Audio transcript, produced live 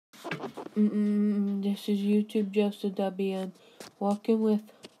This is YouTube Joseph WM, walking with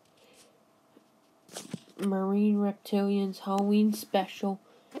Marine Reptilians Halloween Special.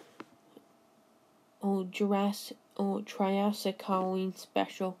 Triassic Halloween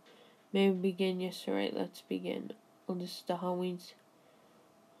Special. May we begin? Yes, alright, let's begin. This is the Halloween's.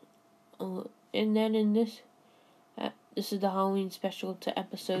 And then in this is the Halloween Special to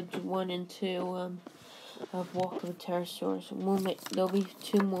episodes 1 and 2 of Walk of the Pterosaurs. There'll be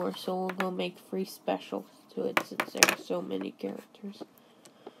 2 more, so we'll go make 3 specials to it since there are so many characters.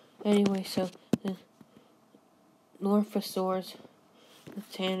 Anyway, so the Norphosaurs, the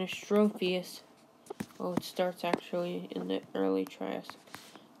Tanistropheus. Oh, it starts actually in the early Triassic.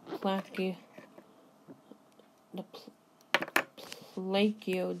 The Plachiodonts.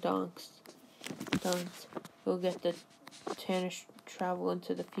 We'll get the travel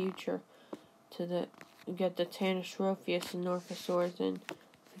into the future get the Tanistropheus and Norphosaurs, and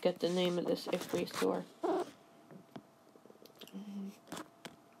forget the name of this Ichthyosaur.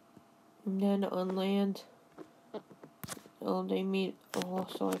 And then on land, they meet.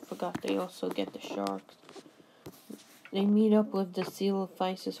 Also, I forgot they also get the sharks. They meet up with the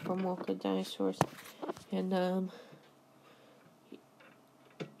Coelophysis from Walk of Dinosaurs, and the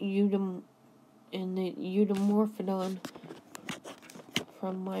Eudomorphodon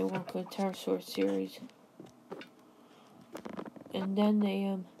from my Walk of Pterosaurs series. And then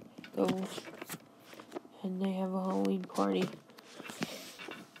they go and they have a Halloween party.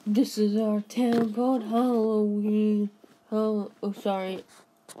 This is our town called Halloween. Sorry,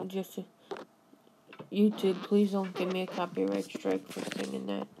 just YouTube. Please don't give me a copyright strike for singing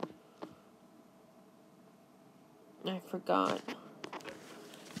that. I forgot.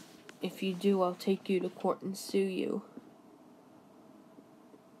 If you do, I'll take you to court and sue you.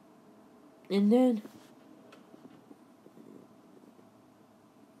 And then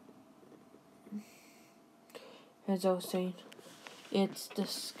as I was saying, it's the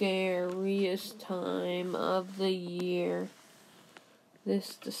scariest time of the year.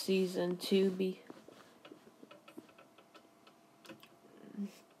 This the season to be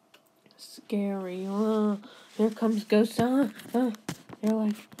scary. Here comes ghosts. They're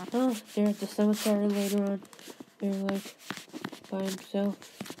like, they're at the cemetery later on. They're like by himself.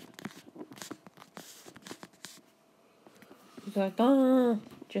 He's like,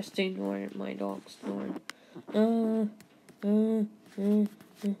 just ignore it, my dog's snoring.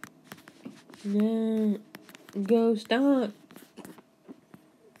 Go stop.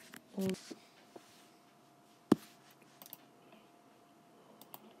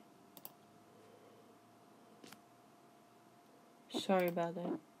 Sorry about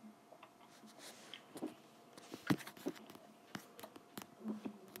that.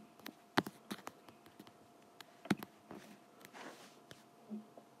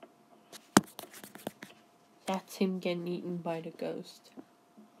 That's him getting eaten by the ghost.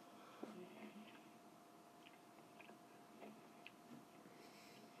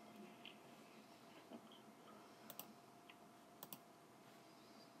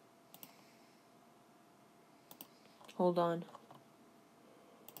 Hold on.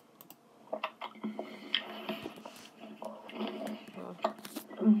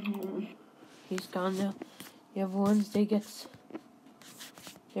 He's gone now. The other ones, their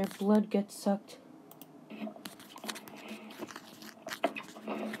blood gets sucked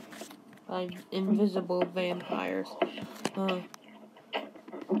by invisible vampires.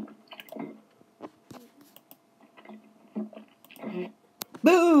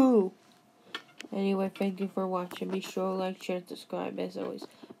 Boo! Anyway, thank you for watching. Be sure to like, share, subscribe as always.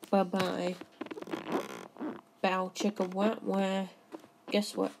 Bye-bye. Bow chicka wah wah.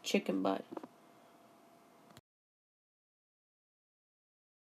 Guess what? Chicken butt.